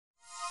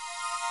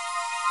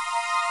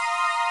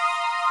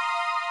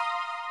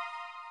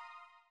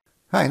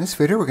Hi, in this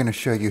video we're going to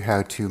show you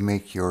how to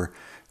make your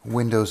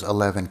Windows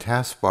 11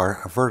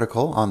 taskbar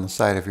vertical on the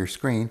side of your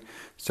screen.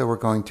 So we're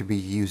going to be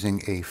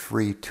using a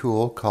free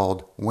tool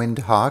called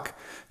Windhawk.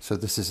 So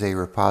this is a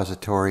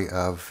repository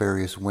of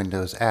various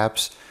Windows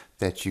apps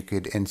that you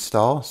could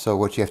install. So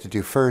what you have to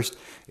do first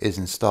is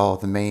install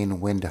the main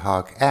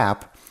Windhawk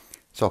app.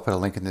 So I'll put a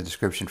link in the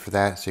description for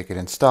that so you can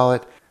install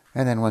it.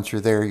 And then once you're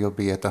there, you'll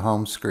be at the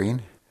home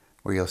screen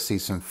where you'll see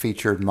some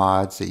featured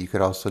mods that you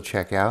could also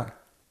check out.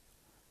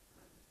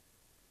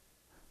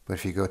 But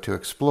if you go to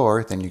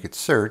Explore, then you could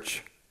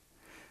search.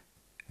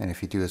 And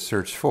if you do a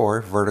search for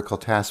Vertical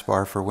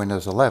Taskbar for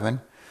Windows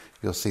 11,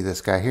 you'll see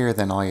this guy here.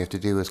 Then all you have to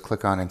do is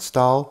click on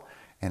Install,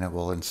 and it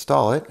will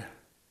install it.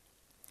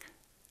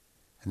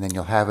 And then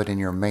you'll have it in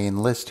your main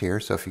list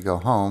here. So if you go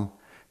Home,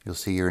 you'll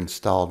see your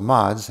installed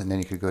mods, and then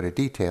you could go to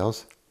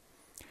Details,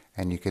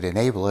 and you could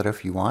enable it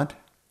if you want.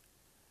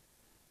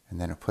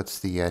 And then it puts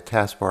the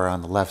taskbar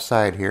on the left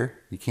side here.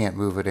 You can't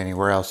move it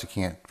anywhere else. You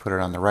can't put it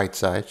on the right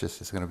side,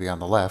 just it's going to be on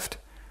the left.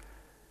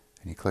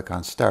 And you click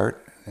on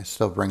Start. It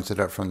still brings it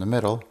up from the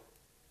middle.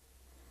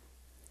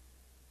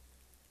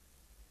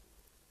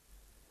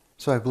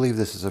 So I believe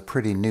this is a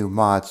pretty new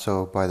mod,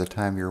 so by the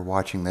time you're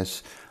watching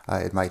this,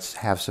 it might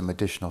have some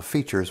additional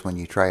features when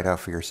you try it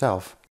out for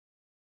yourself.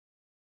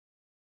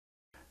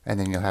 And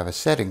then you'll have a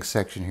settings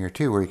section here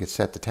too where you can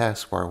set the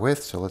taskbar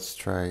width. So let's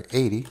try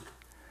 80.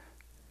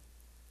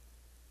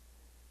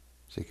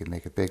 So you can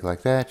make it big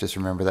like that. Just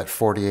remember that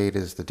 48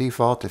 is the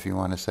default if you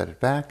want to set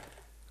it back.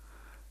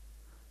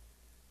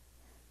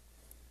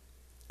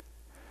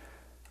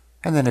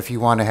 And then if you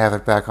want to have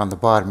it back on the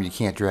bottom, you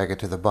can't drag it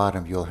to the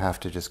bottom. You'll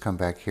have to just come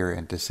back here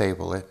and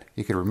disable it.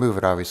 You can remove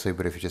it obviously,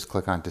 but if you just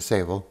click on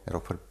disable, it'll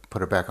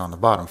put it back on the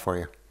bottom for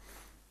you.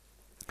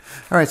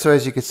 Alright, so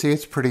as you can see,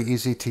 it's pretty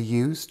easy to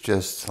use.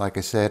 Just like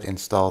I said,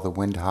 install the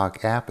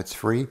Windhawk app. It's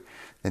free.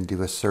 Then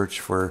do a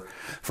search for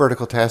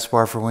Vertical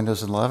Taskbar for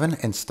Windows 11.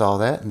 Install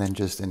that, and then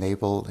just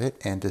enable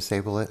it and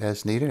disable it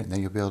as needed, and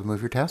then you'll be able to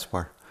move your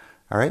taskbar.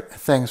 Alright,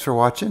 thanks for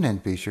watching,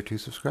 and be sure to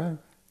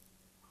subscribe.